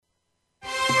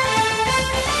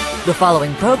The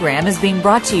following program is being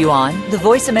brought to you on the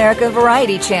Voice America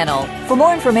Variety Channel. For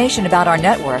more information about our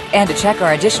network and to check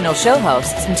our additional show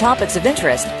hosts and topics of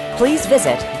interest, please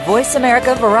visit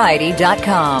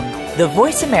voiceamericavariety.com. The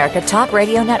Voice America Talk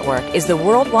Radio Network is the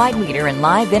worldwide leader in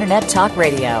live Internet talk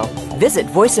radio. Visit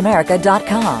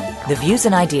voiceamerica.com. The views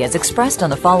and ideas expressed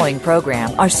on the following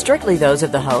program are strictly those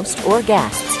of the host or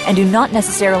guests and do not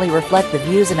necessarily reflect the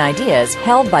views and ideas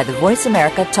held by the Voice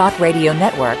America Talk Radio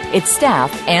Network, its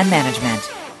staff, and management.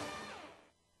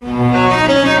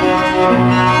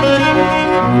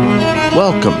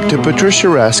 Welcome to Patricia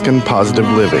Raskin Positive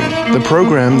Living, the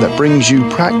program that brings you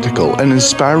practical and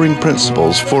inspiring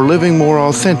principles for living more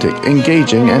authentic,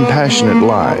 engaging, and passionate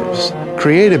lives.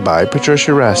 Created by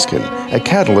Patricia Raskin, a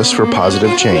catalyst for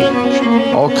positive change.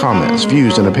 All comments,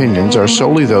 views, and opinions are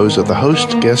solely those of the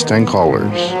host, guest, and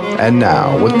callers. And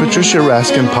now, with Patricia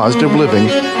Raskin Positive Living,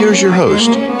 here's your host,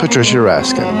 Patricia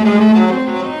Raskin.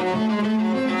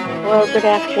 Well, good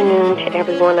afternoon to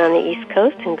everyone on the East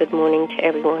Coast, and good morning to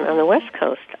everyone on the West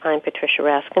Coast. I'm Patricia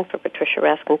Raskin for Patricia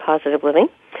Raskin Positive Living.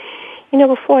 You know,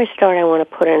 before I start, I want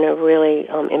to put in a really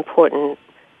important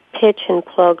pitch and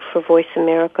plug for Voice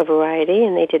America Variety,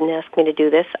 and they didn't ask me to do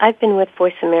this. I've been with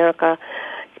Voice America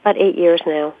about 8 years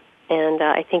now, and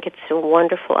I think it's a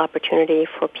wonderful opportunity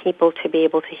for people to be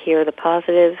able to hear the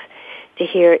positive, to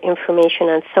hear information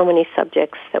on so many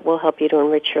subjects that will help you to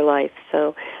enrich your life.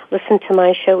 So listen to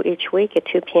my show each week at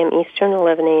 2 p.m. Eastern,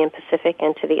 11 a.m. Pacific,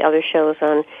 and to the other shows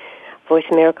on Voice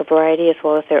America Variety as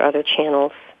well as their other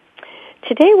channels.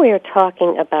 Today we are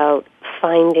talking about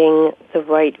finding the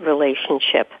right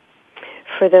relationship.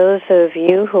 For those of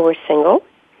you who are single,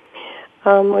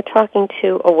 we're talking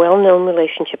to a well-known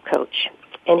relationship coach,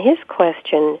 and his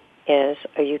question is,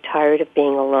 are you tired of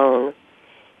being alone?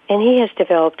 And he has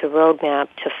developed a roadmap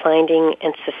to finding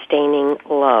and sustaining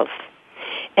love.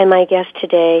 And my guest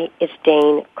today is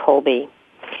Dane Colby.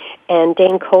 And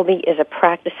Dane Colby is a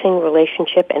practicing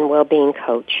relationship and well-being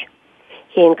coach.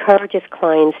 He encourages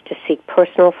clients to seek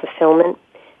personal fulfillment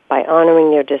by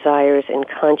honoring their desires in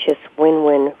conscious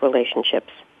win-win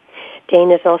relationships.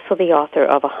 Dane is also the author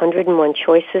of 101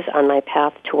 Choices on My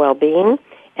Path to Well-Being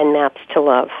and Maps to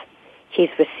Love. He's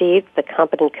received the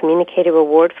Competent Communicator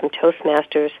Award from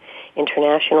Toastmasters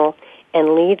International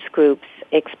and leads groups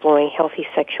exploring healthy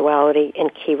sexuality and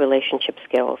key relationship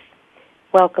skills.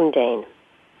 Welcome, Dane.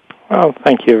 Well,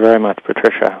 thank you very much,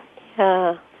 Patricia.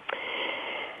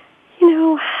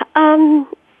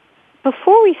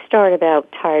 Before we start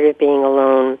about tired of being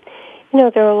alone,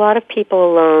 there are a lot of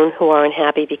people alone who are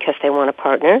unhappy because they want a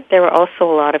partner. There are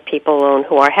also a lot of people alone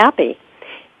who are happy.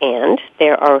 And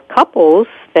there are couples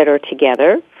that are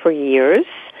together for years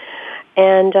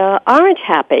and aren't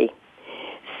happy.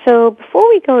 So before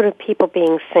we go to people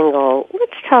being single,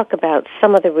 let's talk about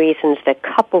some of the reasons that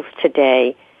couples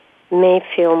today may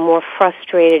feel more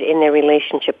frustrated in their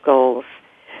relationship goals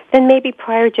than maybe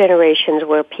prior generations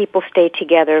where people stayed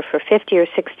together for 50 or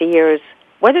 60 years,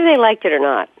 whether they liked it or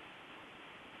not.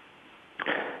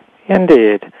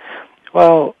 Indeed.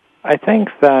 Well, I think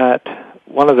that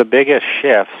one of the biggest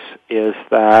shifts is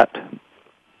that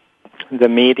the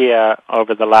media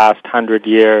over the last 100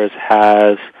 years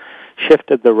has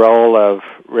shifted the role of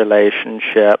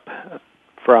relationship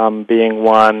from being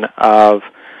one of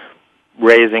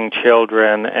raising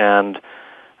children and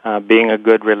being a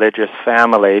good religious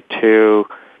family to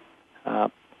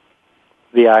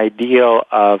the ideal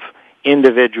of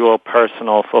individual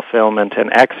personal fulfillment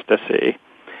and ecstasy.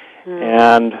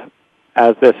 And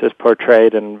as this is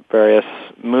portrayed in various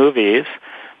movies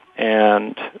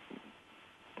and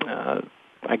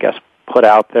I guess put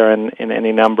out there in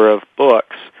any number of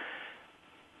books,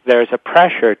 there's a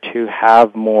pressure to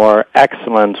have more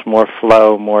excellence, more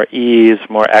flow, more ease,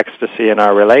 more ecstasy in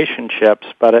our relationships,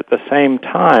 but at the same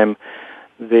time,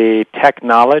 the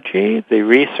technology, the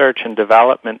research and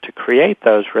development to create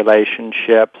those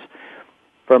relationships,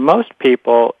 for most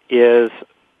people, is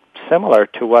similar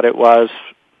to what it was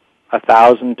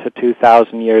 1,000 to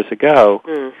 2,000 years ago.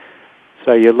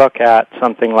 So you look at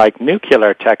something like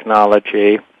nuclear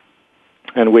technology,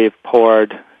 and we've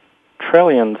poured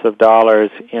trillions of dollars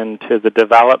into the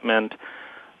development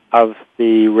of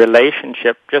the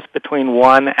relationship just between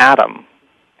one atom.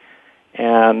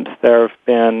 And there have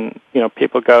been,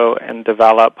 people go and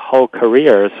develop whole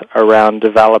careers around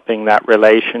developing that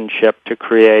relationship to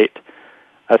create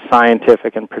a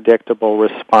scientific and predictable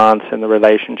response in the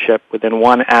relationship within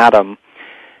one atom.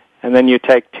 And then you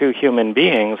take two human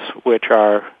beings, which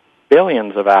are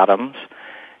billions of atoms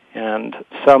and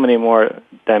so many more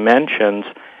dimensions,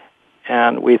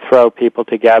 and we throw people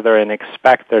together and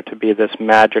expect there to be this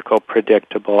magical,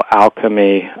 predictable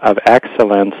alchemy of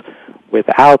excellence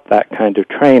without that kind of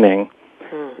training.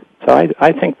 So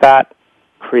I think that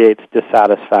creates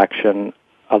dissatisfaction,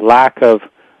 a lack of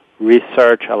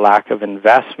research, a lack of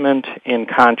investment in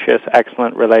conscious,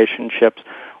 excellent relationships,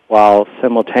 while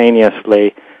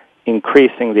simultaneously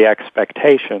increasing the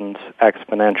expectations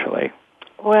exponentially.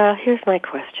 Well, here's my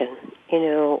question.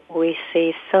 We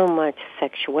see so much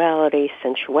sexuality,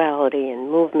 sensuality,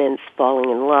 and movements, falling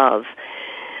in love.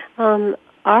 Are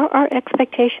our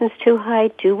expectations too high?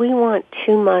 Do we want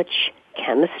too much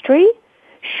chemistry?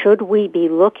 Should we be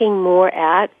looking more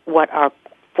at what our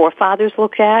forefathers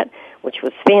looked at, which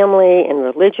was family and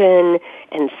religion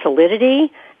and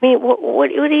solidity? I mean, what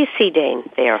do you see, Dane,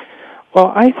 there?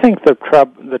 Well, I think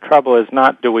the trouble is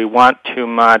not do we want too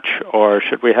much or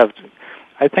should we have...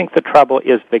 I think the trouble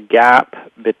is the gap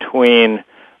between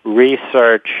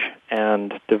research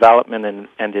and development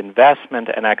and investment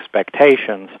and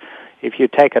expectations. If you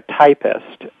take a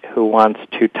typist who wants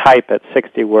to type at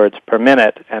 60 words per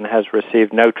minute and has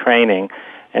received no training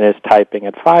and is typing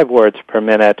at 5 words per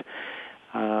minute,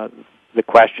 the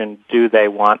question, do they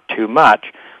want too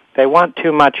much? They want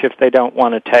too much if they don't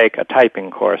want to take a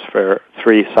typing course for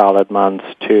 3 solid months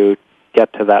to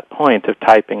get to that point of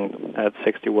typing at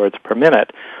 60 words per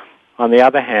minute. On the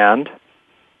other hand,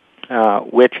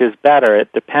 which is better?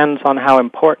 It depends on how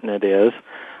important it is.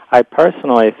 I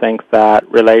personally think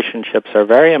that relationships are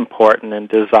very important and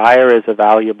desire is a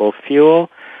valuable fuel.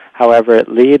 However, it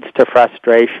leads to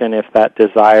frustration if that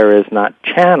desire is not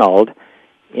channeled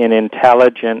in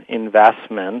intelligent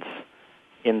investments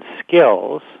in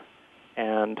skills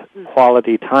and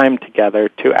quality time together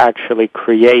to actually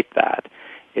create that.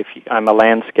 I'm a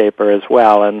landscaper as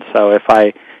well, and so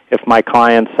if my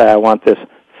clients say, I want this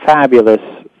fabulous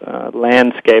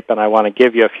landscape and I want to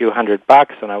give you a few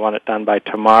 $100 and I want it done by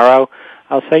tomorrow,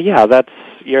 I'll say, yeah,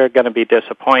 you're going to be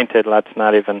disappointed. Let's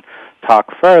not even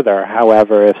talk further.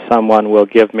 However, if someone will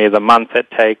give me the month it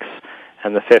takes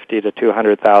and the $50,000 to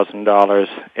 $200,000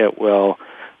 it will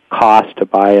cost to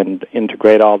buy and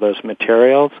integrate all those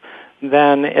materials,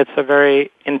 then it's a very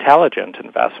intelligent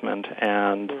investment,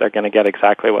 and they're going to get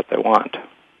exactly what they want.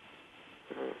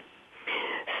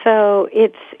 So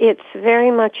it's very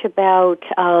much about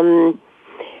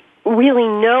really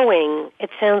knowing. It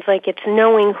sounds like it's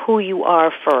knowing who you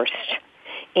are first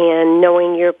and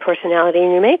knowing your personality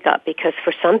and your makeup, because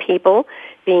for some people,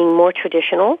 being more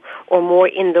traditional or more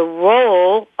in the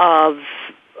role of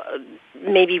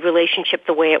maybe relationship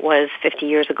the way it was 50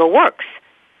 years ago works.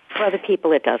 For other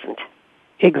people, it doesn't.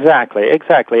 Exactly.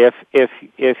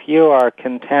 If you are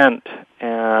content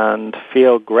and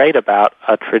feel great about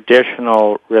a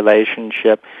traditional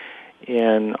relationship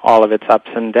in all of its ups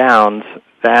and downs,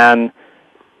 then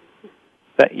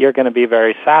that you're going to be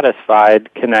very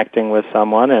satisfied connecting with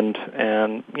someone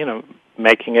and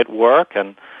making it work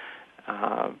and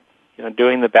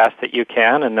doing the best that you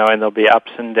can and knowing there'll be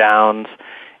ups and downs.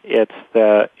 It's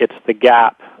the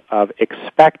gap of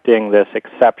expecting this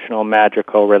exceptional,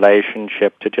 magical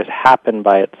relationship to just happen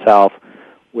by itself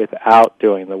without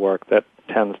doing the work that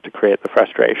tends to create the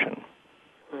frustration.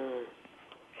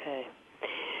 Okay.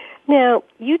 Now,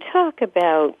 you talk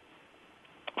about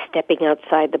stepping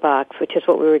outside the box, which is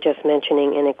what we were just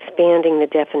mentioning, and expanding the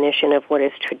definition of what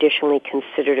is traditionally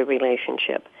considered a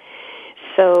relationship.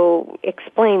 So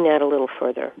explain that a little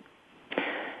further.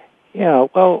 Yeah,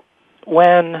 well,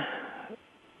 when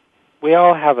we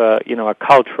all have a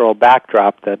cultural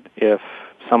backdrop that if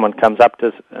someone comes up to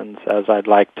us and says, I'd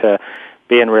like to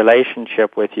be in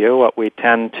relationship with you, what we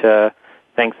tend to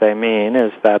think they mean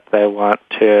is that they want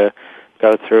to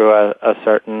go through a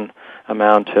certain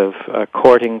amount of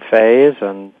courting phase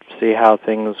and see how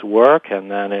things work,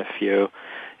 and then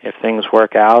if things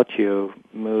work out, you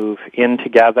move in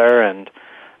together and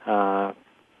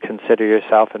consider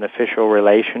yourself an official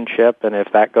relationship, and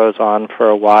if that goes on for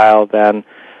a while, then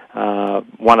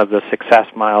one of the success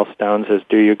milestones is,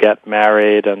 do you get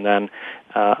married? And then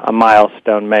a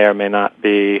milestone may or may not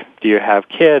be, do you have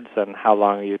kids? And how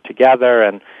long are you together?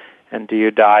 And do you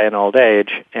die in old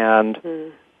age? And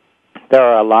there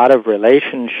are a lot of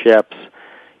relationships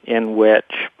in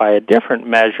which, by a different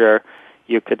measure,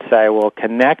 you could say, well,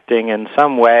 connecting in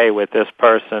some way with this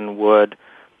person would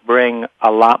bring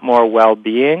a lot more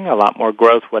well-being, a lot more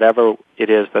growth, whatever it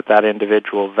is that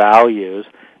individual values,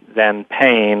 than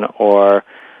pain or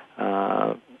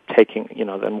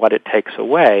than what it takes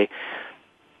away.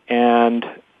 And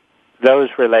those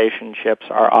relationships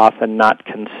are often not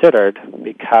considered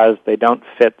because they don't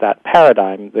fit that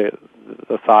paradigm. The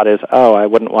thought is, I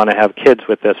wouldn't want to have kids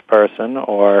with this person,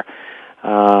 or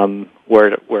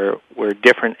We're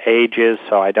different ages,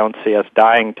 so I don't see us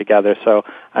dying together, so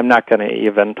I'm not going to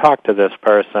even talk to this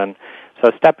person.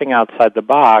 So stepping outside the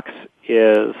box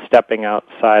is stepping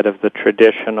outside of the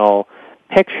traditional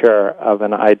picture of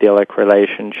an idyllic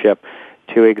relationship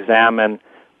to examine,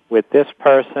 with this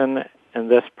person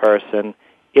and this person,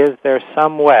 is there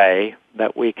some way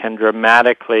that we can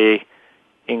dramatically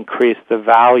increase the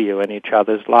value in each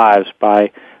other's lives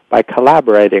by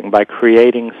collaborating, by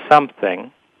creating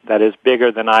something that is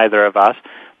bigger than either of us,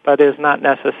 but is not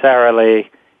necessarily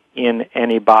in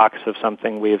any box of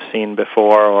something we've seen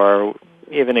before or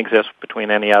even exists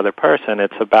between any other person.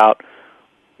 It's about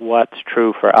what's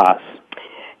true for us.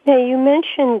 Now, you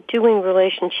mentioned doing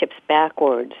relationships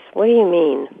backwards. What do you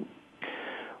mean?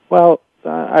 Well,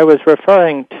 I was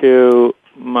referring to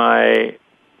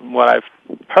what I've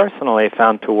personally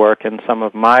found to work in some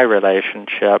of my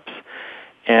relationships.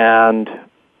 And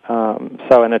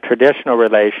so in a traditional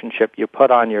relationship, you put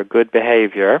on your good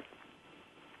behavior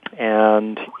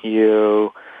and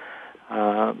you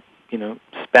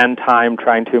spend time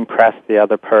trying to impress the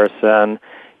other person.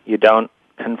 You don't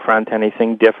confront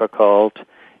anything difficult.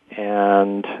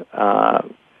 And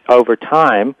over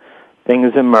time,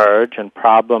 things emerge and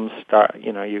problems start.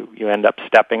 You end up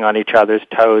stepping on each other's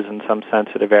toes in some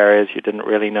sensitive areas you didn't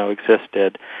really know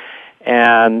existed.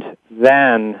 And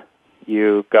then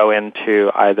you go into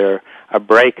either a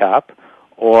breakup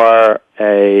or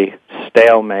a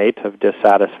stalemate of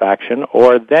dissatisfaction,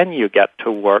 or then you get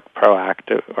to work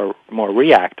proactive or more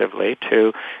reactively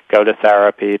to go to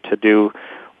therapy to do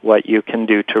what you can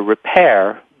do to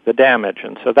repair the damage.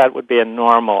 And so that would be a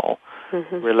normal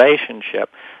relationship.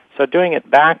 So doing it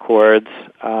backwards,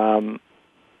 on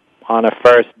a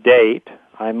first date,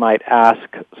 I might ask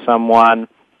someone,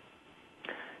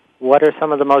 what are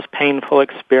some of the most painful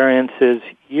experiences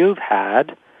you've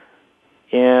had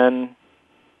in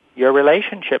your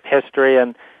relationship history,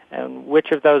 and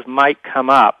which of those might come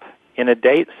up in a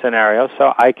date scenario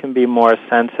so I can be more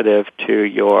sensitive to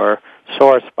your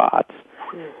sore spots.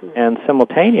 And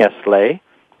simultaneously,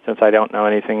 since I don't know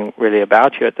anything really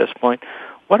about you at this point,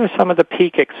 what are some of the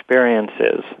peak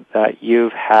experiences that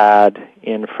you've had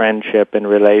in friendship and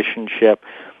relationship,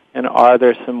 and are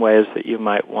there some ways that you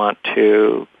might want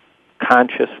to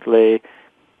consciously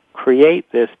create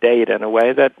this date in a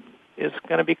way that is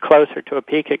going to be closer to a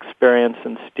peak experience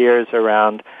and steers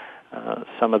around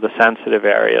some of the sensitive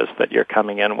areas that you're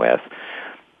coming in with?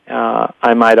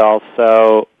 I might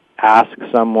also ask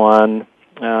someone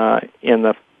in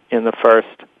the first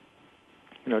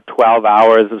 12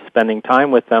 hours of spending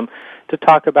time with them to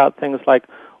talk about things like,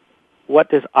 what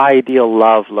does ideal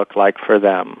love look like for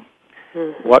them?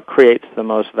 What creates the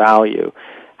most value?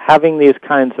 Having these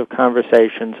kinds of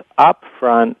conversations up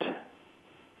front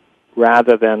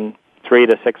rather than 3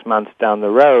 to 6 months down the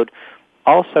road,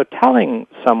 also telling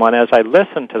someone as I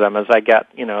listen to them, as I get,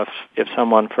 if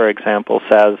someone, for example,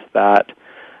 says that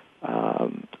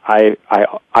I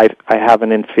have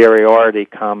an inferiority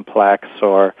complex,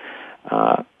 or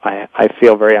I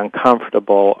feel very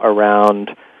uncomfortable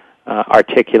around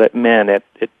articulate men, it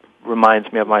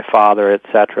reminds me of my father,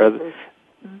 etc.,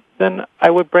 then I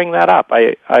would bring that up.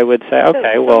 I would say,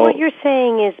 okay, so well... what you're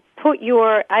saying is put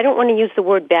your, I don't want to use the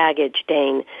word baggage,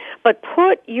 Dane, but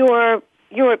put your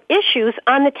issues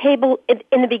on the table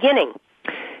in the beginning.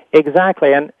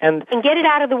 Exactly, and get it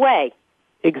out of the way.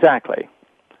 Exactly.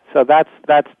 So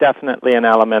that's definitely an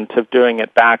element of doing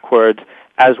it backwards,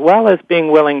 as well as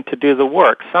being willing to do the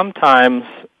work. Sometimes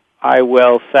I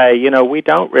will say, we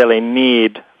don't really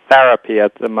need therapy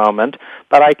at the moment,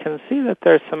 but I can see that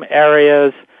there's some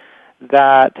areas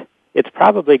that it's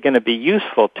probably going to be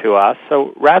useful to us.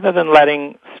 So rather than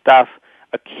letting stuff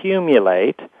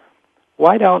accumulate,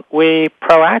 why don't we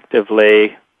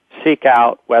proactively seek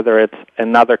out whether it's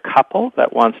another couple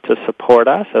that wants to support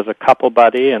us as a couple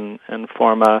buddy and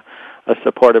form a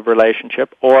supportive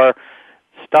relationship, or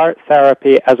start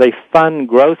therapy as a fun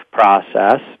growth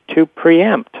process to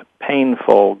preempt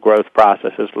painful growth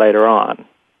processes later on.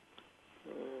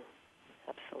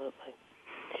 Absolutely.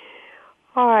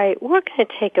 All right, we're going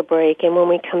to take a break, and when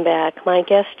we come back, my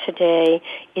guest today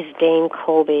is Dane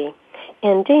Colby.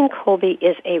 And Dane Colby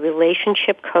is a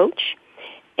relationship coach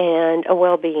and a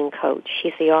well-being coach.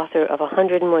 He's the author of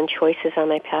 101 Choices on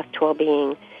My Path to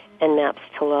Well-Being and Maps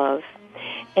to Love.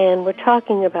 And we're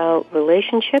talking about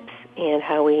relationships and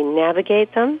how we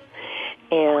navigate them.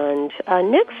 And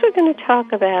next we're going to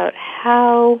talk about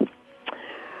how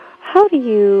do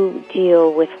you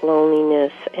deal with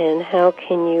loneliness, and how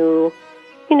can you,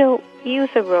 use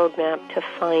a roadmap to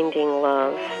finding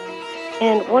love.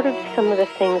 And what are some of the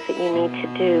things that you need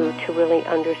to do to really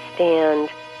understand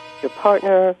your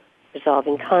partner,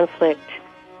 resolving conflict,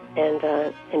 and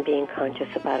being conscious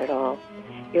about it all.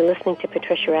 You're listening to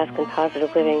Patricia Raskin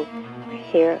Positive Living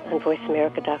here on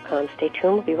VoiceAmerica.com. Stay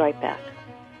tuned. We'll be right back.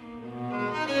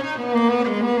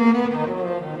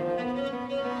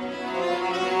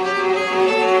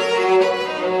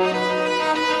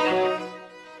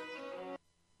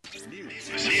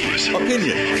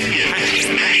 Opinion.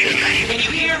 Can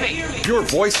you hear me? Your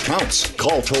voice counts.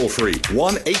 Call toll-free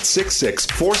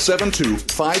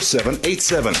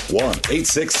 1-866-472-5787.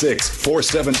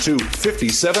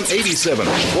 1-866-472-5787.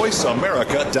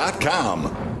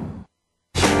 VoiceAmerica.com.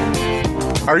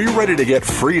 Are you ready to get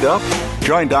freed up?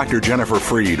 Join Dr. Jennifer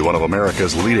Freed, one of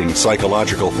America's leading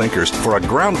psychological thinkers, for a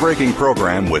groundbreaking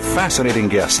program with fascinating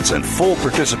guests and full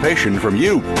participation from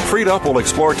you. Freed Up will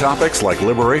explore topics like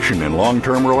liberation in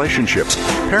long-term relationships,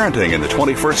 parenting in the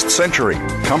 21st century,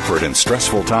 comfort in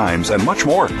stressful times, and much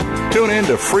more. Tune in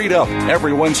to Freed Up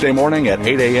every Wednesday morning at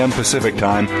 8 a.m. Pacific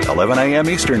Time, 11 a.m.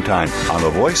 Eastern Time on the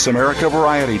Voice America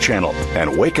Variety Channel,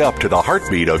 and wake up to the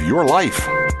heartbeat of your life.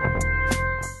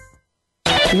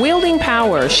 Wielding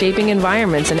power, shaping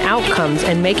environments and outcomes,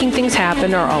 and making things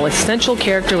happen are all essential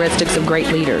characteristics of great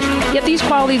leaders. Yet these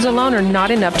qualities alone are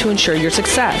not enough to ensure your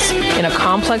success. In a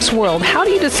complex world, how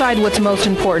do you decide what's most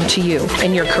important to you?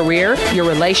 In your career, your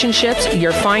relationships,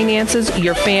 your finances,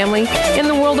 your family, in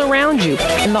the world around you,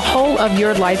 in the whole of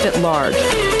your life at large.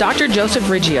 Dr. Joseph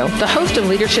Riggio, the host of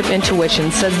Leadership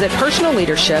Intuition, says that personal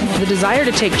leadership, the desire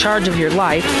to take charge of your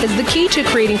life, is the key to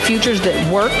creating futures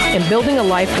that work and building a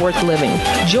life worth living.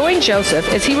 Join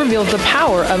Joseph as he reveals the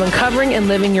power of uncovering and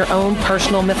living your own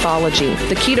personal mythology,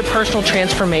 the key to personal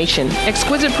transformation,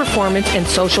 exquisite performance, and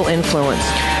social influence.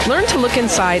 Learn to look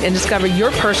inside and discover your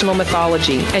personal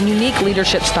mythology and unique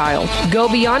leadership style. Go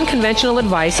beyond conventional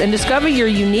advice and discover your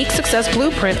unique success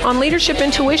blueprint on Leadership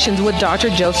Intuitions with Dr.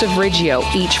 Joseph Riggio,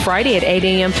 each Friday at 8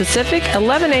 a.m. Pacific,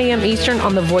 11 a.m. Eastern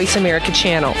on the Voice America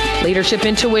channel. Leadership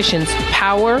Intuitions,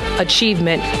 power,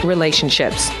 achievement,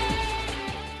 relationships.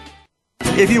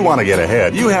 If you want to get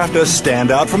ahead, you have to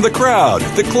stand out from the crowd,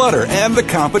 the clutter, and the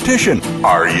competition.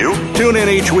 Are you? Tune in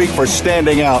each week for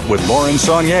Standing Out with Lauren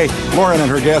Saunier. Lauren and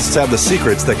her guests have the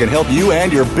secrets that can help you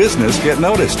and your business get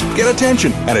noticed, get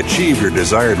attention, and achieve your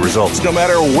desired results no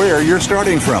matter where you're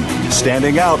starting from.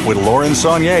 Standing Out with Lauren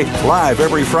Saunier, live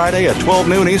every Friday at 12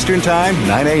 noon Eastern Time,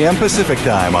 9 a.m. Pacific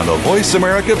Time on the Voice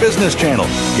America Business Channel.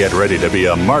 Get ready to be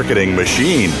a marketing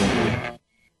machine.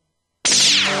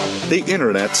 The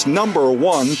Internet's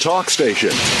 #1 talk station.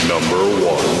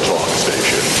 #1 talk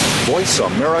station.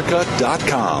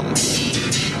 VoiceAmerica.com.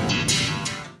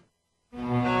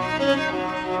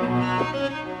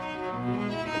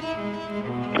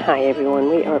 Hi, everyone.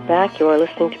 We are back. You are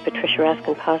listening to Patricia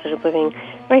Raskin Positive Living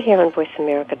right here on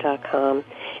VoiceAmerica.com.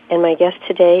 And my guest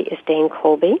today is Dane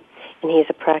Colby, and he is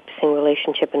a practicing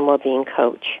relationship and well-being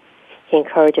coach. He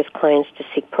encourages clients to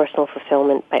seek personal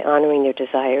fulfillment by honoring their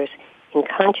desires in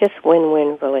conscious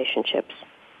win-win relationships.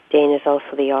 Dane is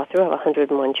also the author of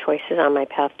 101 Choices on My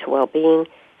Path to Well-Being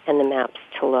and the Maps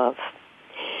to Love.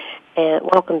 And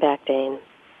welcome back, Dane.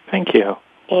 Thank you.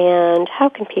 And how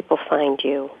can people find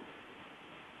you?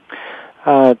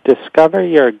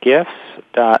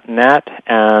 DiscoverYourGifts.net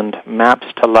and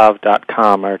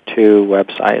MapsToLove.com are two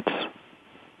websites.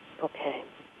 Okay.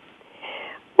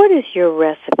 What is your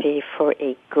recipe for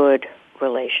a good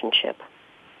relationship?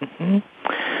 Mm-hmm.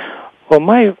 Well,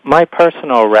 my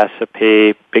personal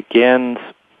recipe begins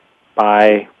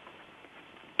by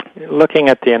looking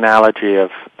at the analogy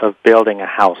of building a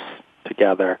house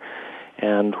together.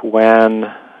 And when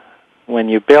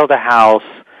you build a house,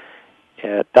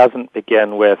 it doesn't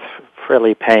begin with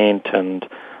frilly paint and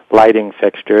lighting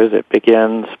fixtures. It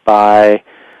begins by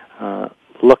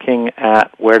looking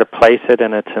at where to place it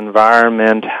in its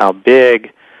environment, how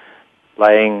big,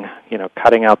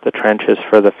 cutting out the trenches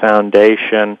for the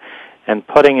foundation, and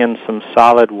putting in some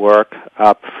solid work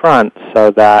up front so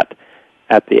that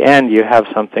at the end you have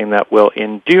something that will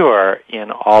endure in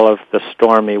all of the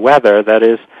stormy weather that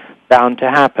is bound to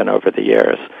happen over the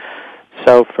years.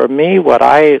 So for me, what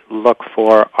I look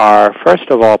for are, first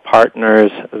of all,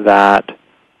 partners that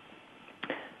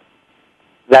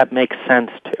make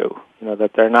sense to.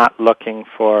 That they're not looking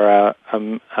for a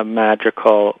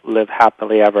magical live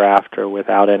happily ever after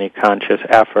without any conscious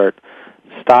effort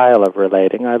style of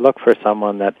relating. I look for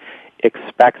someone that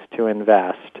expects to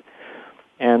invest.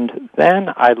 And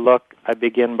then I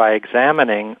begin by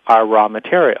examining our raw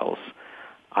materials.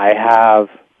 I have,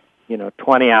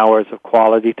 20 hours of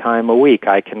quality time a week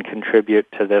I can contribute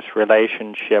to this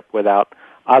relationship without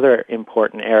other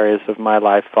important areas of my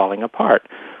life falling apart.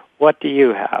 What do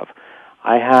you have?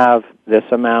 I have this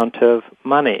amount of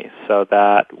money so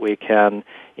that we can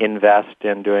invest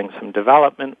in doing some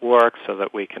development work, so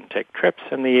that we can take trips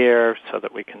in the year, so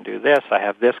that we can do this. I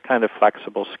have this kind of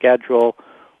flexible schedule.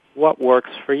 What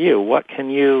works for you? What can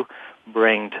you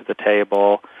bring to the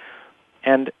table?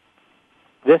 And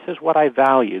this is what I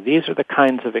value. These are the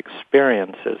kinds of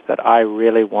experiences that I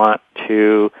really want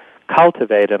to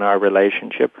cultivate in our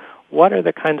relationship. What are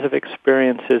the kinds of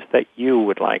experiences that you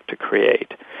would like to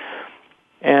create?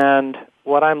 And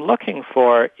what I'm looking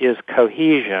for is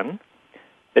cohesion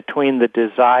between the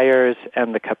desires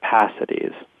and the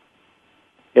capacities.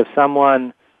 If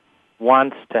someone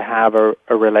wants to have a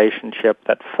relationship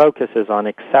that focuses on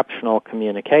exceptional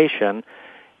communication,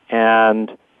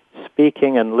 and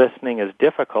speaking and listening is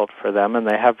difficult for them, and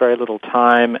they have very little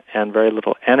time and very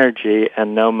little energy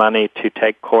and no money to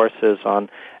take courses on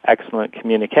excellent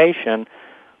communication,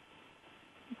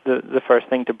 the first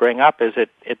thing to bring up is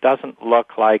it doesn't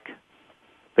look like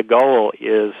the goal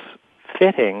is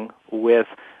fitting with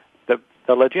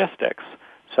the logistics.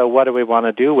 So what do we want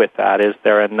to do with that? Is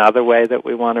there another way that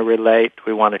we want to relate? Do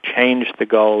we want to change the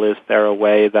goal? Is there a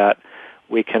way that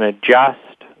we can adjust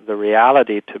the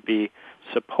reality to be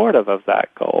supportive of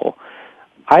that goal?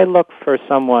 I look for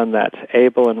someone that's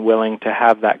able and willing to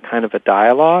have that kind of a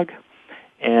dialogue,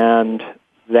 and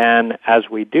then as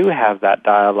we do have that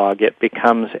dialogue, it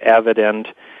becomes evident,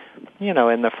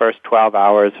 in the first 12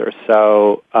 hours or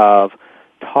so of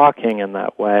talking in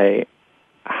that way,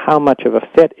 how much of a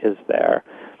fit is there.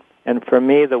 And for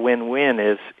me, the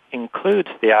win-win includes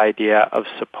the idea of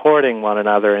supporting one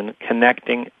another and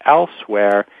connecting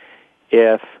elsewhere.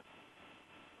 If,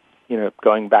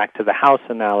 going back to the house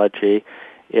analogy,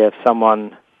 if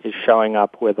someone is showing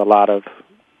up with a lot of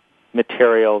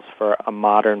materials for a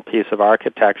modern piece of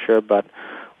architecture, but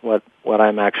what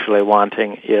I'm actually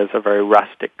wanting is a very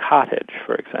rustic cottage,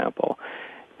 for example.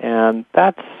 And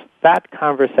that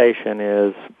conversation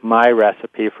is my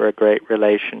recipe for a great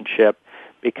relationship,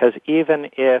 because even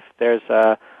if there's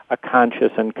a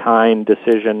conscious and kind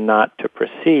decision not to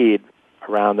proceed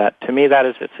around that, to me that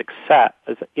is a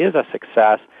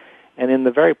success. And in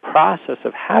the very process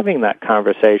of having that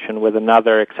conversation with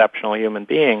another exceptional human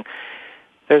being,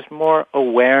 there's more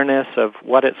awareness of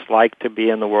what it's like to be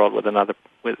in the world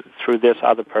through this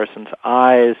other person's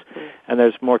eyes, and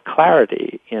there's more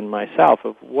clarity in myself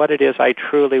of what it is I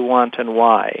truly want and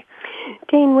why.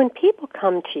 Dane, when people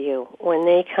come to you, when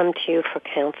they come to you for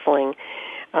counseling,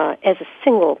 as a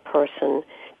single person,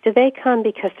 do they come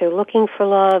because they're looking for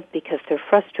love, because they're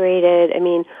frustrated? I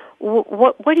mean,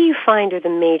 what do you find are the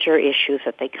major issues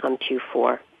that they come to you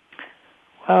for?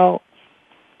 Well,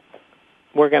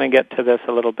 we're going to get to this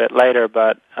a little bit later,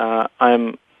 but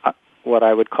I'm what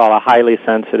I would call a highly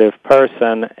sensitive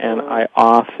person, and I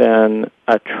often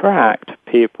attract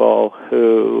people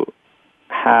who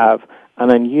have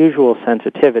an unusual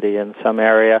sensitivity in some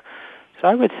area. So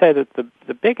I would say that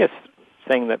the biggest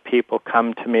thing that people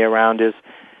come to me around is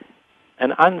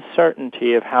an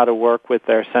uncertainty of how to work with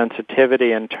their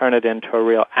sensitivity and turn it into a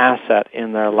real asset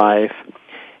in their life.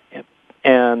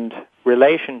 And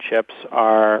relationships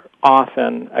are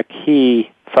often a key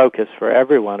focus for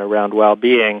everyone around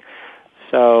well-being.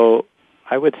 So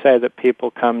I would say that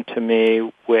people come to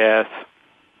me with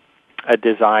a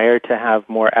desire to have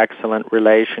more excellent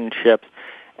relationships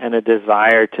and a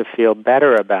desire to feel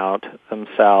better about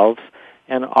themselves,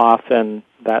 and often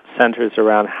that centers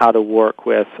around how to work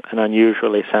with an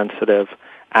unusually sensitive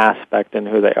aspect in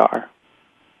who they are.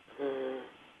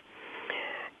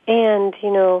 And,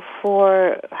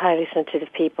 for highly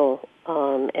sensitive people,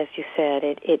 as you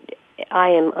said, I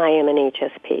am an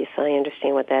HSP, so I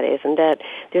understand what that is, and that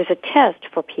there's a test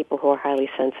for people who are highly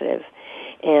sensitive.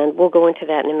 And we'll go into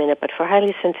that in a minute, but for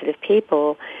highly sensitive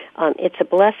people, it's a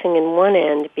blessing in one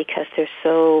end because they're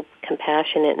so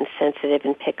compassionate and sensitive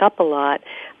and pick up a lot,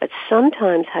 but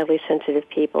sometimes highly sensitive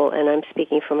people, and I'm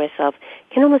speaking for myself,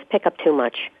 can almost pick up too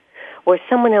much, where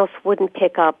someone else wouldn't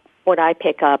pick up what I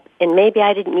pick up, and maybe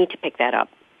I didn't need to pick that up.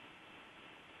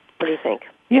 What do you think?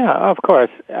 Yeah, of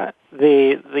course.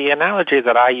 The analogy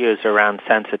that I use around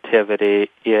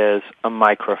sensitivity is a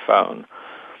microphone.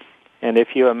 And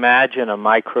if you imagine a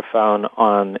microphone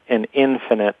on an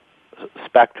infinite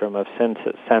spectrum of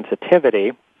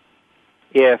sensitivity,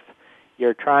 if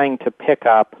you're trying to pick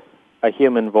up a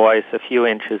human voice a few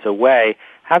inches away,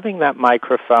 having that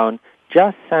microphone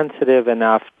just sensitive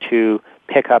enough to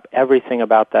pick up everything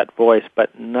about that voice,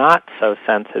 but not so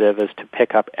sensitive as to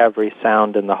pick up every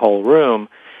sound in the whole room,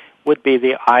 would be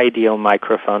the ideal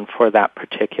microphone for that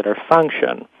particular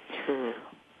function. Mm-hmm.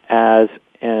 As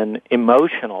an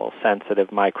emotional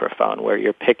sensitive microphone where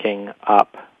you're picking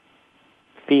up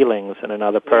feelings in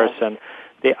another person.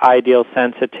 The ideal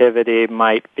sensitivity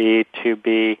might be to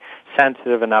be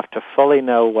sensitive enough to fully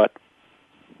know what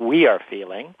we are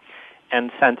feeling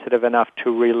and sensitive enough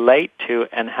to relate to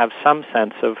and have some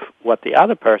sense of what the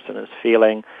other person is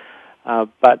feeling,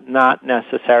 but not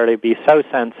necessarily be so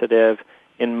sensitive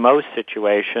in most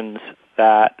situations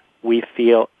that we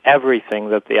feel everything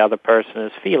that the other person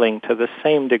is feeling to the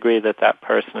same degree that that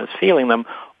person is feeling them,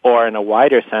 or in a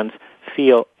wider sense,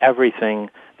 feel everything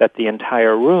that the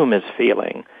entire room is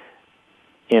feeling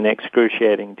in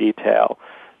excruciating detail.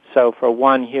 So for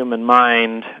one human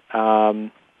mind,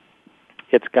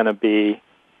 it's going to be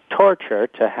torture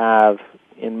to have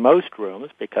in most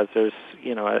rooms, because there's,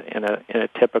 in a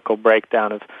typical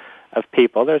breakdown of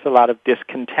people, there's a lot of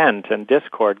discontent and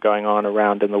discord going on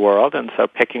around in the world, and so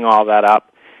picking all that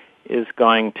up is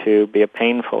going to be a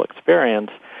painful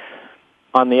experience.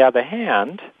 On the other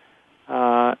hand,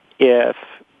 if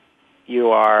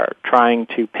you are trying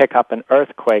to pick up an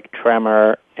earthquake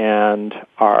tremor and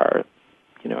are,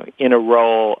 in a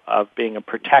role of being a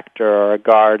protector or a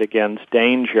guard against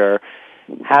danger,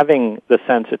 having the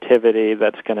sensitivity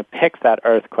that's going to pick that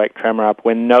earthquake tremor up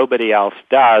when nobody else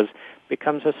does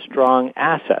becomes a strong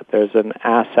asset. There's an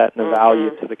asset and a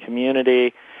value to the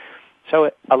community.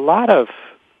 So a lot of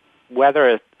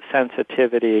whether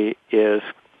sensitivity is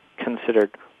considered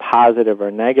positive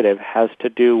or negative has to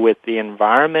do with the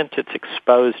environment it's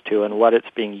exposed to and what it's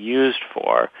being used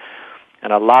for.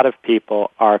 And a lot of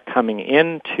people are coming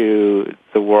into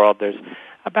the world. There's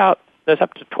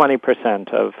up to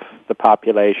 20% of the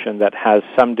population that has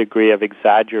some degree of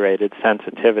exaggerated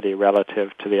sensitivity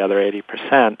relative to the other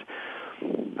 80%.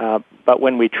 But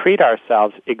when we treat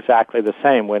ourselves exactly the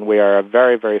same, when we are a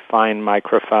very, very fine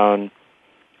microphone,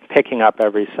 picking up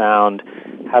every sound,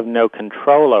 have no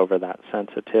control over that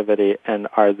sensitivity, and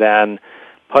are then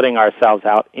putting ourselves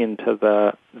out into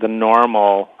the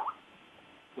normal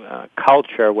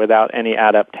culture without any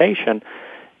adaptation,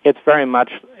 it's very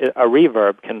much a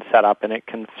reverb can set up, and it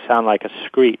can sound like a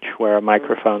screech where a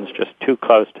microphone's just too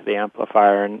close to the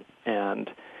amplifier,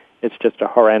 and it's just a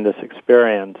horrendous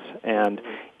experience. And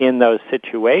in those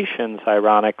situations,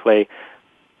 ironically,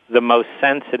 the most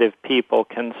sensitive people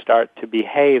can start to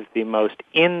behave the most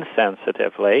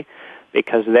insensitively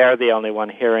because they're the only one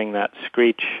hearing that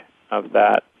screech of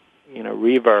that,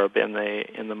 reverb in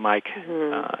the mic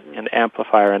and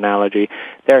amplifier analogy.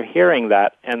 They're hearing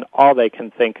that, and all they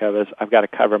can think of is, I've got to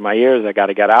cover my ears, I've got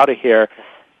to get out of here,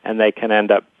 and they can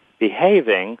end up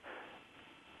behaving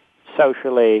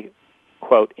socially,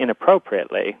 quote,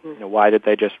 inappropriately. Why did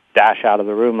they just dash out of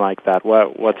the room like that?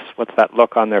 What's that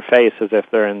look on their face as if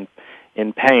they're in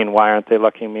pain? Why aren't they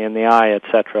looking me in the eye,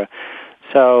 etc.?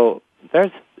 So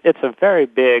it's a very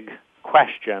big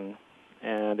question,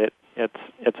 and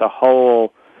it's a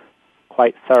whole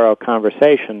quite thorough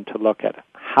conversation to look at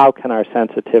how can our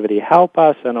sensitivity help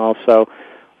us, and also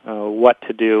what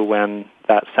to do when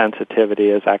that sensitivity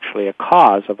is actually a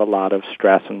cause of a lot of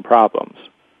stress and problems.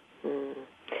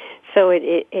 So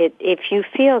if you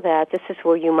feel that, this is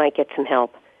where you might get some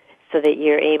help, so that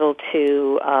you're able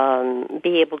to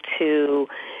be able to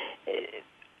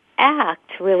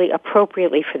act really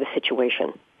appropriately for the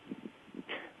situation.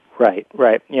 Right,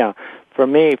 yeah. For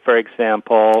me, for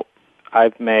example,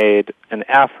 I've made an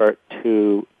effort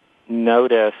to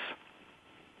notice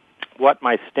what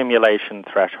my stimulation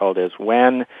threshold is.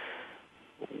 When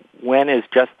is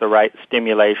just the right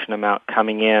stimulation amount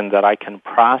coming in that I can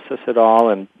process it all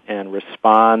and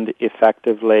respond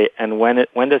effectively, and when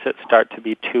does it start to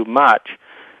be too much,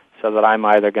 so that I'm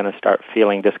either going to start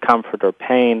feeling discomfort or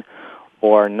pain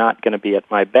or not going to be at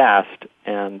my best.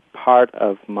 And part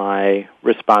of my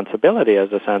responsibility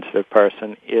as a sensitive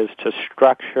person is to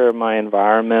structure my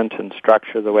environment and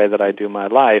structure the way that I do my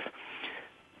life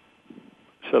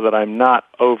so that I'm not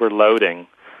overloading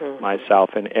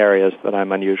myself in areas that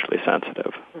I'm unusually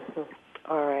sensitive.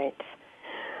 All right.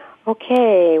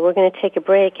 Okay, we're going to take a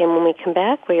break, and when we come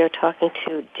back, we are talking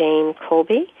to Dane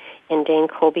Colby, and Dane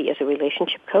Colby is a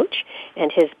relationship coach,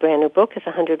 and his brand new book is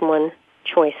 101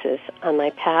 Choices on My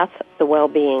Path, The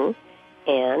Well-Being,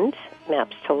 and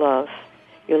Maps to Love.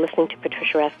 You're listening to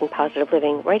Patricia Raskin Positive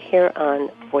Living right here on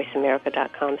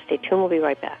VoiceAmerica.com. Stay tuned. We'll be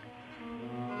right back.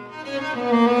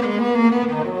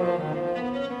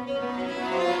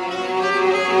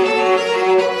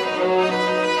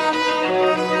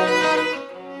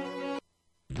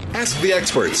 Ask the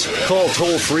experts. Call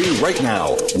toll-free right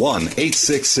now,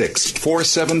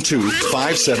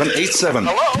 1-866-472-5787.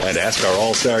 And ask our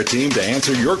all-star team to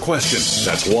answer your question.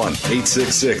 That's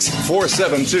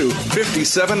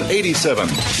 1-866-472-5787.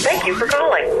 Thank you for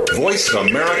calling.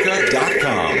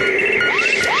 VoiceAmerica.com.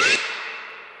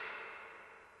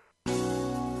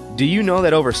 Do you know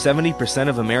that over 70%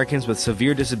 of Americans with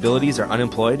severe disabilities are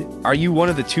unemployed? Are you one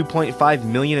of the 2.5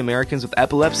 million Americans with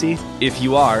epilepsy? If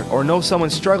you are, or know someone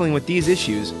struggling with these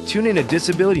issues, tune in to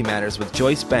Disability Matters with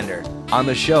Joyce Bender. On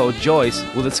the show, Joyce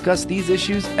will discuss these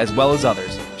issues as well as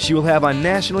others. She will have on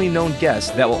nationally known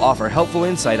guests that will offer helpful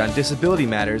insight on disability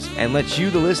matters and let you,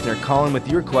 the listener, call in with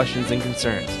your questions and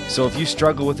concerns. So if you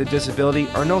struggle with a disability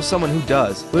or know someone who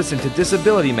does, listen to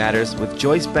Disability Matters with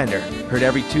Joyce Bender, heard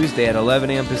every Tuesday at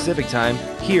 11 a.m. Pacific Time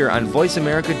here on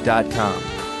VoiceAmerica.com.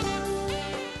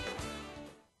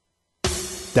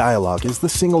 Dialogue is the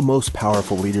single most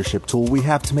powerful leadership tool we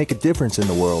have to make a difference in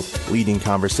the world. Leading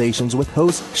Conversations with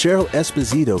host Cheryl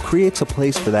Esposito creates a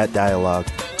place for that dialogue.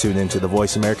 Tune into the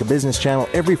Voice America Business Channel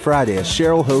every Friday as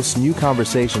Cheryl hosts new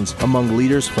conversations among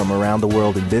leaders from around the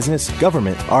world in business,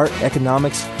 government, art,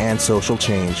 economics, and social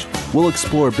change. We'll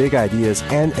explore big ideas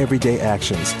and everyday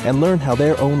actions and learn how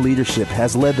their own leadership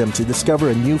has led them to discover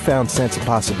a newfound sense of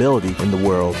possibility in the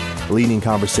world. Leading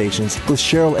Conversations with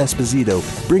Cheryl Esposito,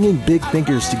 bringing big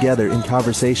thinkers together in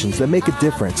conversations that make a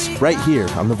difference, right here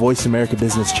on the Voice America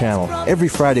Business Channel every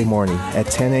Friday morning at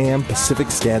 10 a.m. Pacific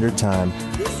Standard Time.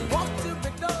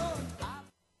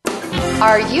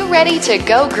 Are you ready to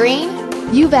go green?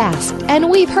 You've asked,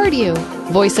 and we've heard you.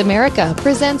 Voice America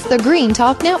presents the Green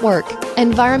Talk Network.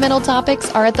 Environmental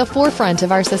topics are at the forefront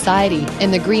of our society,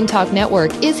 and the Green Talk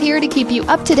Network is here to keep you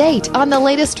up to date on the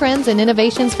latest trends and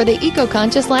innovations for the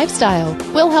eco-conscious lifestyle.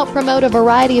 We'll help promote a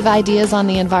variety of ideas on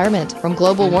the environment, from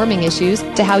global warming issues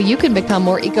to how you can become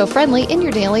more eco-friendly in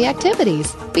your daily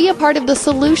activities. Be a part of the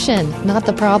solution, not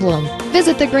the problem.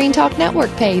 Visit the Green Talk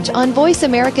Network page on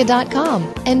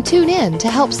voiceamerica.com and tune in to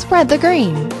help spread the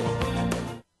green.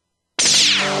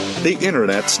 The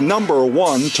Internet's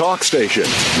 #1 talk station.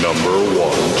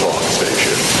 #1 talk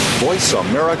station.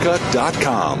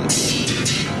 VoiceAmerica.com.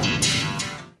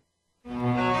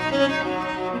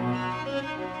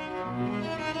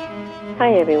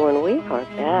 Hi, everyone. We are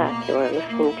back. You are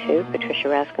listening to Patricia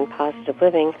Raskin Positive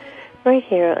Living right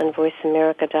here on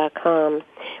VoiceAmerica.com.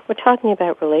 We're talking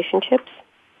about relationships.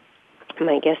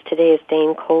 My guest today is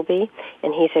Dane Colby,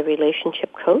 and he's a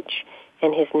relationship coach.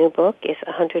 And his new book is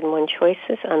 101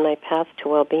 Choices on My Path to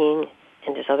Well-Being,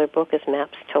 and his other book is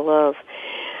Maps to Love.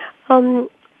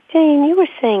 Dane, you were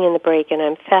saying in the break, and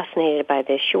I'm fascinated by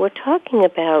this, you were talking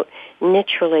about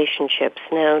niche relationships.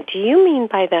 Now, do you mean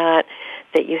by that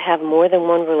you have more than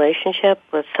one relationship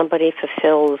where somebody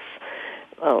fulfills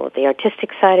the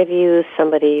artistic side of you,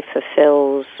 somebody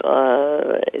fulfills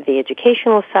the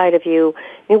educational side of you?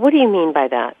 I mean, what do you mean by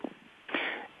that?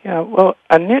 Yeah, well,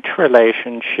 a niche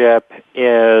relationship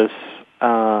is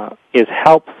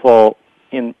helpful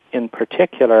in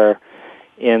particular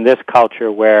in this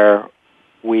culture where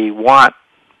we want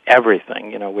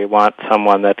everything. You know, we want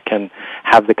someone that can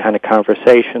have the kind of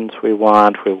conversations we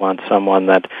want. We want someone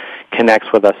that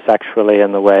connects with us sexually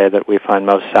in the way that we find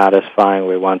most satisfying.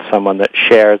 We want someone that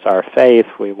shares our faith.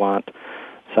 We want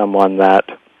someone that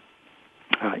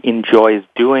enjoys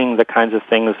doing the kinds of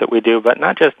things that we do, but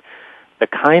not just the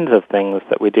kinds of things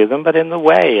that we do them, but in the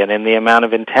way and in the amount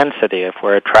of intensity. If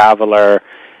we're a traveler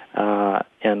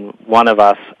and one of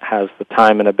us has the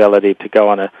time and ability to go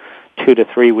on a 2 to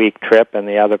 3 week trip, and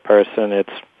the other person,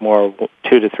 it's more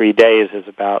 2 to 3 days is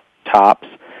about tops.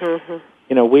 Mm-hmm.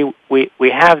 You know, we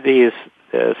have this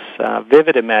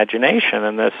vivid imagination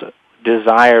and this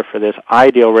desire for this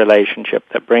ideal relationship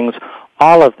that brings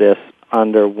all of this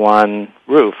under one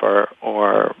roof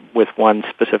or with one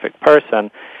specific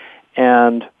person.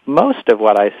 And most of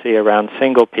what I see around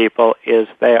single people is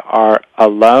they are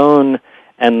alone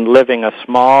and living a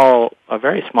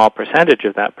very small percentage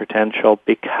of that potential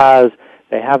because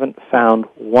they haven't found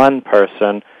one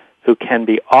person who can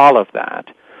be all of that.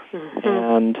 Mm-hmm.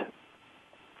 And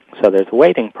so there's a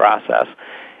waiting process.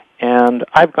 And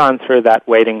I've gone through that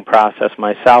waiting process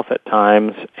myself at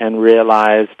times and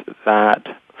realized that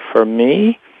for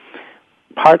me,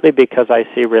 partly because I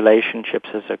see relationships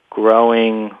as a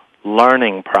growing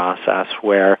learning process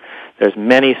where there's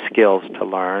many skills to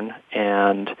learn,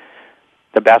 and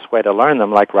the best way to learn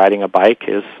them, like riding a bike,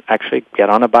 is actually get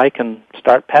on a bike and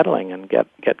start pedaling and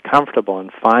get comfortable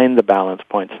and find the balance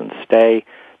points and stay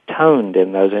toned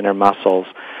in those inner muscles.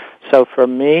 So for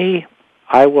me,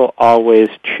 I will always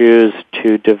choose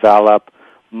to develop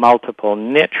multiple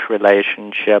niche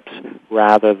relationships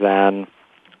rather than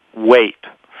wait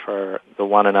for the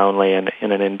one and only in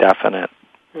an indefinite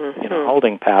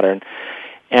holding pattern.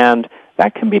 And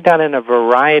that can be done in a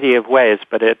variety of ways,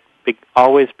 but it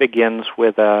always begins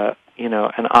with an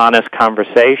honest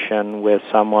conversation with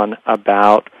someone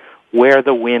about where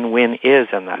the win-win is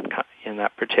in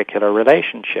that particular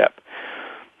relationship.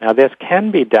 Now, this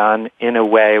can be done in a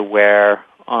way where,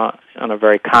 on a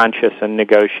very conscious and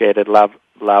negotiated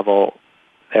level,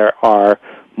 there are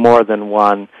more than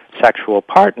one sexual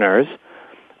partners,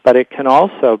 but it can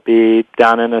also be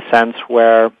done in a sense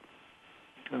where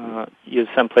you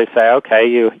simply say, okay,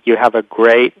 you have a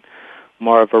great,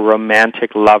 more of a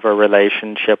romantic lover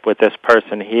relationship with this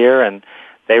person here, and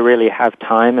they really have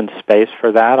time and space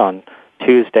for that on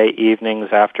Tuesday evenings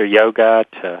after yoga,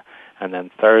 and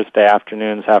then Thursday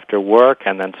afternoons after work,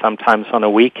 and then sometimes on a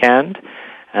weekend,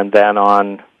 and then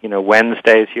on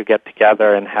Wednesdays you get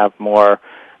together and have more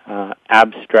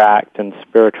abstract and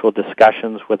spiritual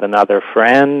discussions with another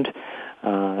friend.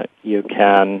 You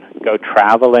can go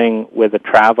traveling with a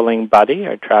traveling buddy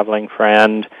or traveling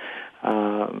friend,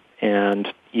 and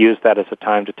use that as a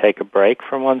time to take a break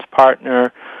from one's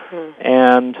partner.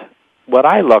 And what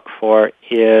I look for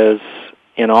is,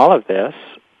 in all of this,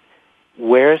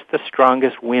 where's the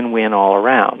strongest win-win all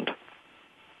around?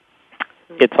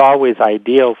 It's always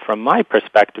ideal from my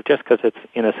perspective, just because it's,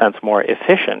 in a sense, more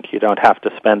efficient. You don't have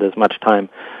to spend as much time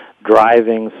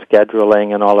driving,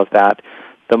 scheduling, and all of that.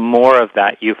 The more of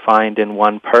that you find in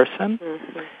one person.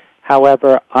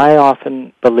 However, I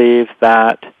often believe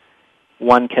that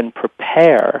one can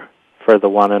prepare for the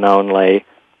one and only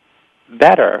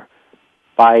better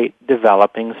by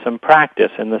developing some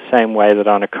practice, in the same way that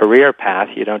on a career path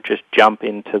you don't just jump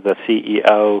into the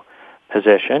CEO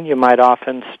position. You might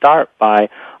often start by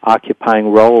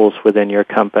occupying roles within your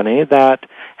company that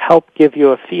help give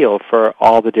you a feel for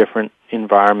all the different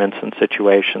environments and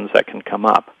situations that can come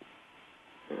up.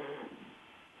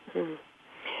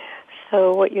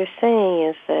 So what you're saying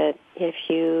is that if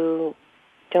you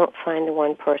don't find the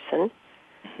one person,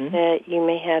 that you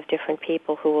may have different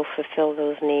people who will fulfill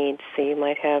those needs. So you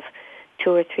might have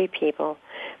 2 or 3 people.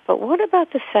 But what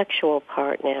about the sexual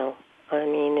part now? I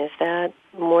mean, is that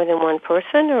more than one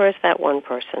person, or is that one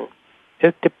person?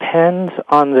 It depends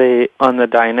on the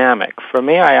dynamic. For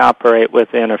me, I operate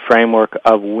within a framework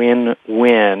of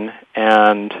win-win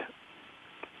and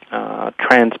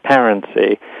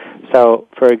transparency. So,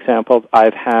 for example,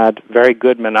 I've had very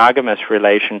good monogamous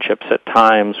relationships at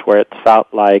times where it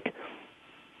felt like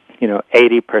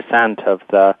 80%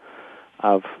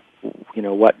 of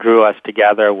what drew us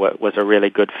together was a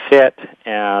really good fit,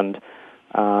 and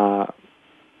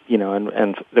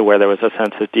and where there was a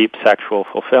sense of deep sexual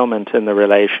fulfillment in the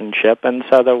relationship, and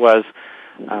so there was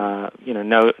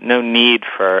no need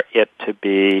for it to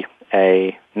be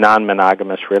a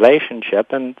non-monogamous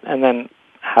relationship, and then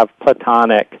have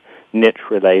platonic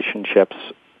niche relationships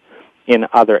in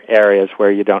other areas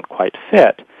where you don't quite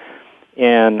fit.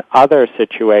 In other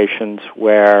situations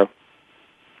where,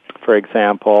 for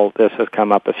example, this has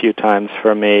come up a few times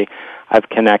for me, I've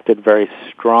connected very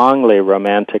strongly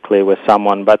romantically with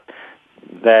someone, but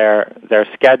their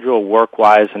schedule,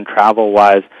 work-wise and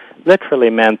travel-wise, literally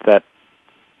meant that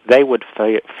they would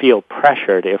feel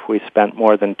pressured if we spent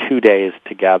more than 2 days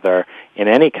together in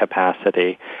any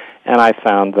capacity. And I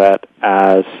found that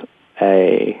as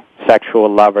a sexual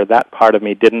lover, that part of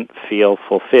me didn't feel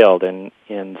fulfilled in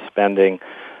spending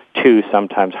 2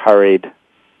 sometimes hurried,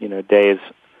 days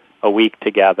a week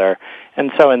together.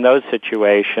 And so in those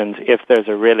situations, if there's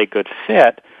a really good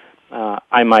fit,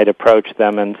 I might approach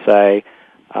them and say,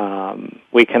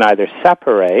 we can either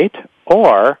separate,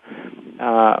 or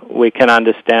we can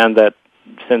understand that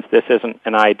since this isn't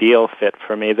an ideal fit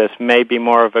for me, this may be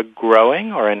more of a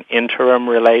growing or an interim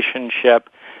relationship,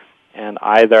 and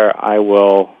either I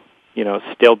will,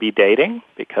 still be dating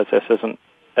because this isn't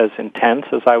as intense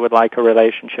as I would like a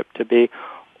relationship to be,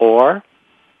 or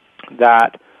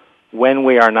that when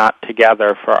we are not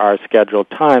together for our scheduled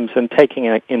times, and taking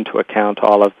into account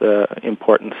all of the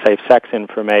important safe sex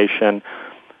information,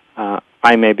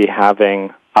 I may be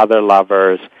having other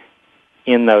lovers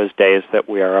in those days that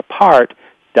we are apart.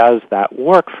 Does that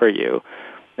work for you?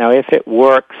 Now, if it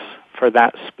works for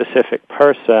that specific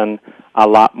person a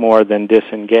lot more than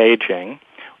disengaging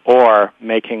or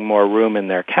making more room in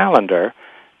their calendar,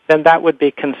 then that would be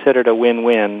considered a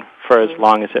win-win for as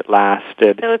long as it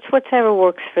lasted. So it's whatever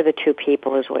works for the 2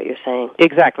 people is what you're saying.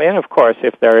 Exactly. And, of course,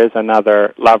 if there is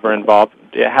another lover involved,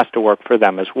 it has to work for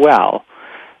them as well.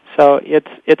 So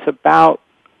it's about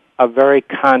a very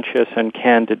conscious and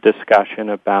candid discussion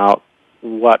about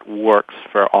what works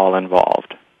for all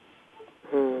involved.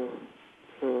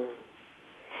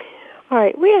 All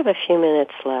right, we have a few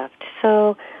minutes left,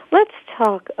 so let's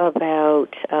talk about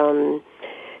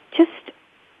just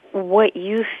what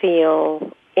you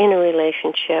feel in a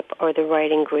relationship are the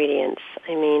right ingredients.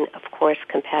 I mean, of course,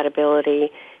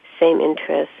 compatibility, same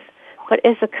interests, but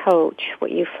as a coach,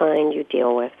 what you find you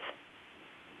deal with.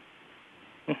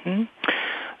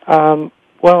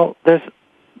 Well, there's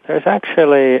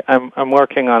actually I'm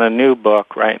working on a new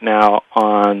book right now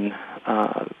on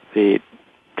the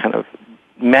kind of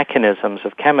mechanisms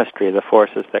of chemistry, the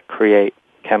forces that create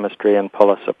chemistry and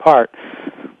pull us apart.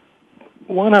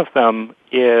 One of them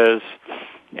is,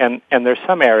 and there's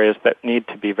some areas that need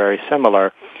to be very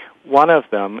similar. One of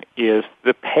them is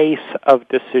the pace of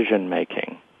decision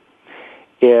making.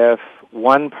 If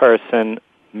one person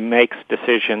makes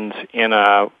decisions in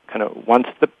a kind of once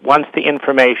the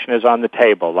information is on the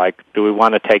table, like, do we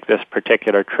want to take this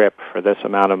particular trip for this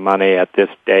amount of money at this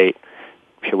date?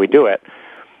 Should we do it?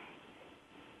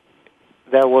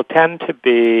 There will tend to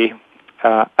be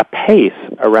a pace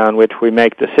around which we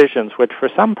make decisions, which for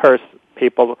some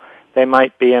people they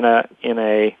might be in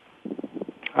a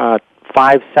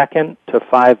 5-second to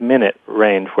 5-minute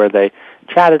range where they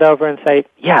chat it over and say,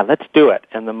 yeah, let's do it.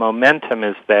 And the momentum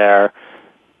is there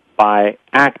by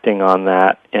acting on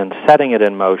that and setting it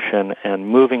in motion and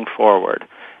moving forward.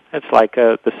 It's like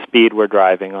the speed we're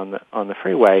driving on the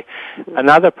freeway. Mm-hmm.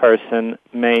 Another person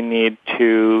may need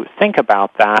to think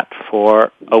about that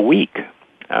for a week,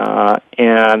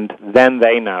 and then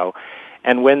they know.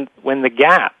 And when the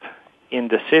gap in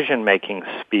decision-making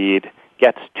speed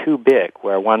gets too big,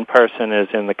 where one person is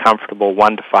in the comfortable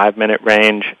 1 to 5 minute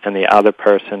range and the other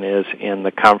person is in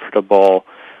the comfortable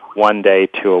 1 day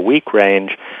to a week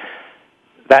range,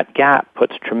 that gap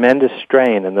puts tremendous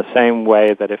strain in the same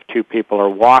way that if two people are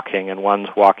walking and one's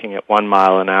walking at 1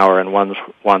 mile an hour and one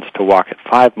wants to walk at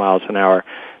 5 miles an hour,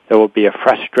 there will be a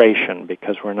frustration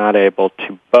because we're not able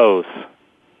to both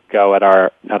go at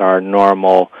our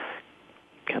normal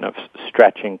kind of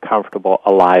stretching, comfortable,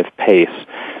 alive pace.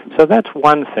 So that's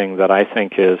one thing that I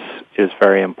think is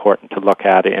very important to look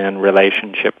at in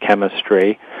relationship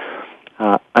chemistry.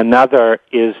 Another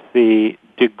is the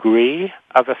degree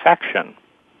of affection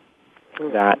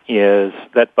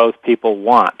that both people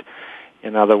want.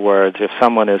 In other words, if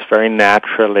someone is very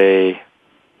naturally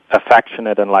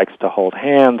affectionate and likes to hold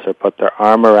hands or put their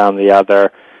arm around the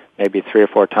other, maybe 3 or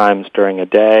 4 times during a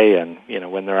day, and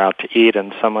when they're out to eat,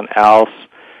 and someone else,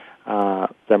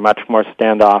 they're much more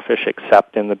standoffish,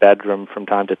 except in the bedroom from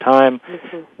time to time.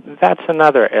 Mm-hmm. That's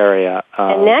another area.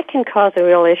 And that can cause a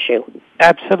real issue.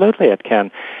 Absolutely, it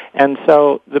can. And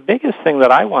so the biggest thing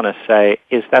that I want to say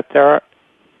is that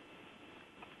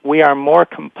we are more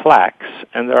complex,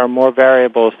 and there are more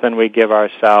variables than we give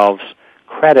ourselves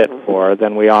credit mm-hmm. for,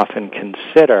 than we often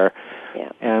consider. Yeah.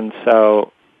 And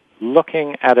so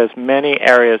looking at as many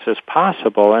areas as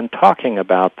possible and talking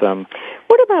about them.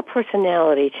 What about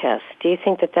personality tests? Do you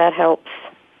think that helps?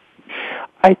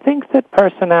 I think that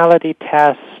personality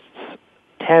tests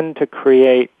tend to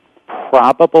create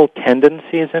probable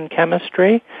tendencies in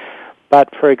chemistry, but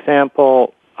for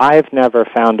example, I've never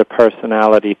found a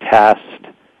personality test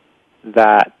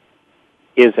that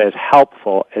is as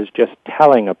helpful as just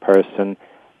telling a person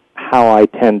how I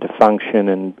tend to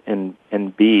function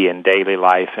and be in daily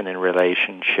life and in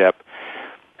relationship.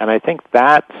 And I think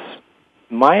that's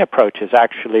my approach, is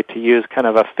actually to use kind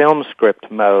of a film script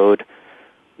mode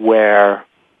where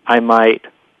I might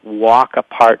walk a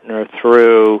partner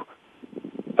through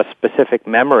a specific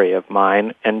memory of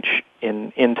mine and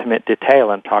in intimate detail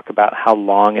and talk about how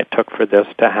long it took for this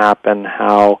to happen,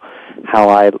 how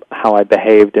I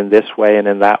behaved in this way and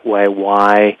in that way,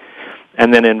 why,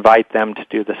 and then invite them to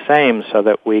do the same so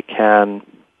that we can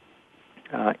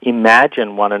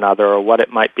imagine one another or what it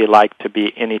might be like to be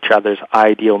in each other's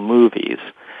ideal movies.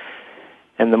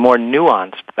 And the more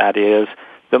nuanced that is,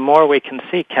 the more we can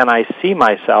see, can I see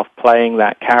myself playing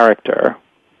that character?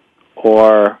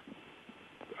 Or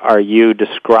are you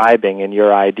describing in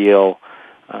your ideal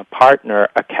partner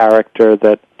a character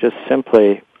that just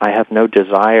simply I have no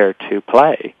desire to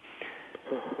play?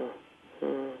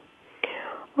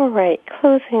 All right,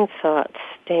 closing thoughts,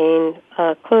 Dane.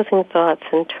 Closing thoughts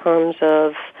in terms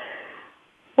of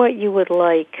what you would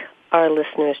like our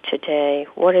listeners today.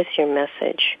 What is your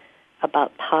message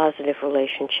about positive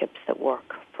relationships that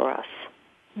work for us?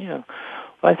 Yeah.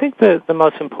 Well, I think the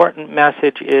most important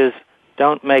message is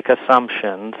don't make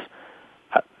assumptions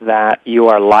that you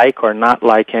are like or not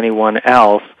like anyone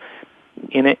else.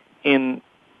 And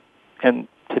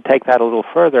to take that a little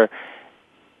further,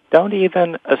 don't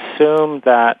even assume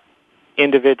that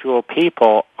individual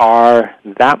people are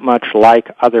that much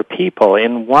like other people.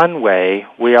 In one way,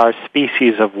 we are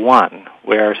species of one.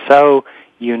 We are so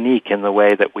unique in the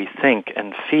way that we think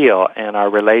and feel, and our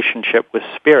relationship with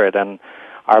spirit and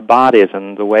our bodies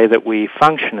and the way that we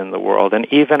function in the world, and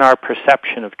even our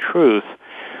perception of truth,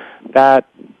 that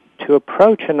to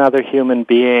approach another human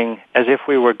being as if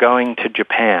we were going to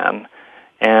Japan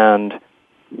and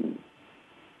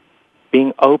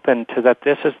being open to that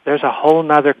there's a whole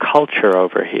nother culture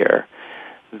over here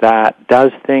that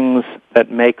does things that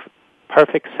make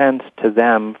perfect sense to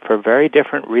them for very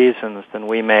different reasons than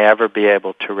we may ever be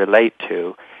able to relate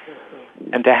to.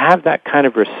 And to have that kind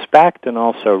of respect and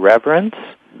also reverence,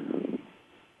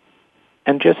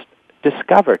 and just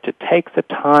discover, to take the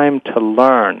time to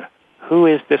learn, who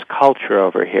is this culture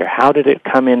over here? How did it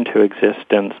come into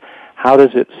existence? How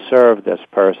does it serve this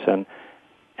person?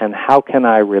 And how can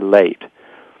I relate?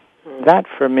 That,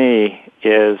 for me,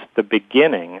 is the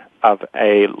beginning of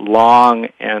a long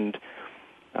and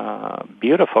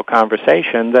beautiful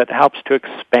conversation that helps to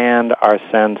expand our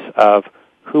sense of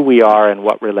who we are and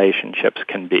what relationships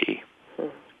can be.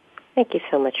 Thank you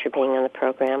so much for being on the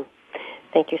program.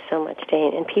 Thank you so much,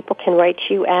 Dane. And people can write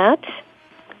you at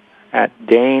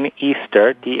Dane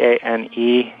Easter,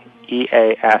 DaneEaster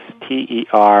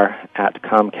at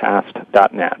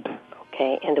Comcast.net.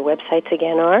 Okay, and the websites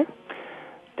again are?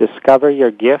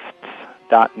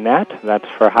 DiscoverYourGifts.net. That's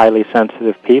for highly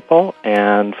sensitive people,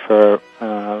 and for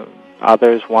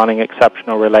others wanting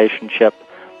exceptional relationship,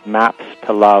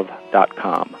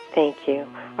 MapsToLove.com. Thank you.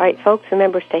 All right, folks,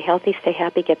 remember, stay healthy, stay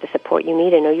happy, get the support you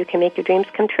need, and know you can make your dreams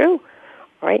come true.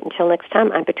 All right, until next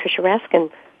time, I'm Patricia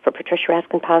Raskin for Patricia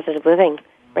Raskin Positive Living,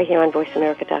 right here on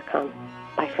VoiceAmerica.com.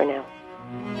 Bye for now.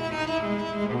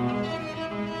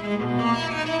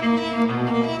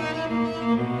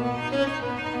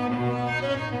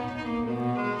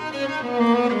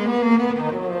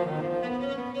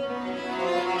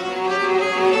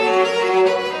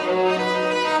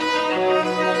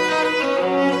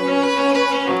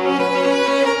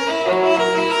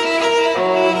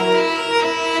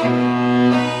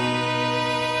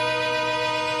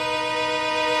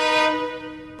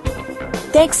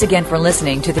 Thanks again for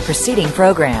listening to the preceding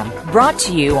program, brought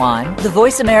to you on the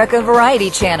Voice America Variety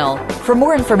Channel. For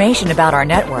more information about our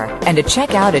network and to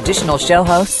check out additional show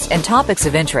hosts and topics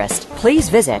of interest, please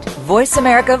visit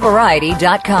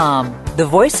VoiceAmericaVariety.com. The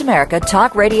Voice America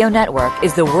Talk Radio Network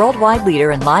is the worldwide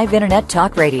leader in live Internet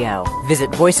talk radio.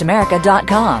 Visit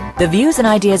VoiceAmerica.com. The views and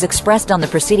ideas expressed on the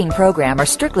preceding program are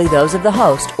strictly those of the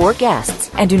host or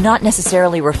guests and do not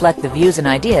necessarily reflect the views and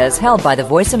ideas held by the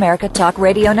Voice America Talk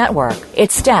Radio Network,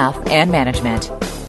 its staff, and management.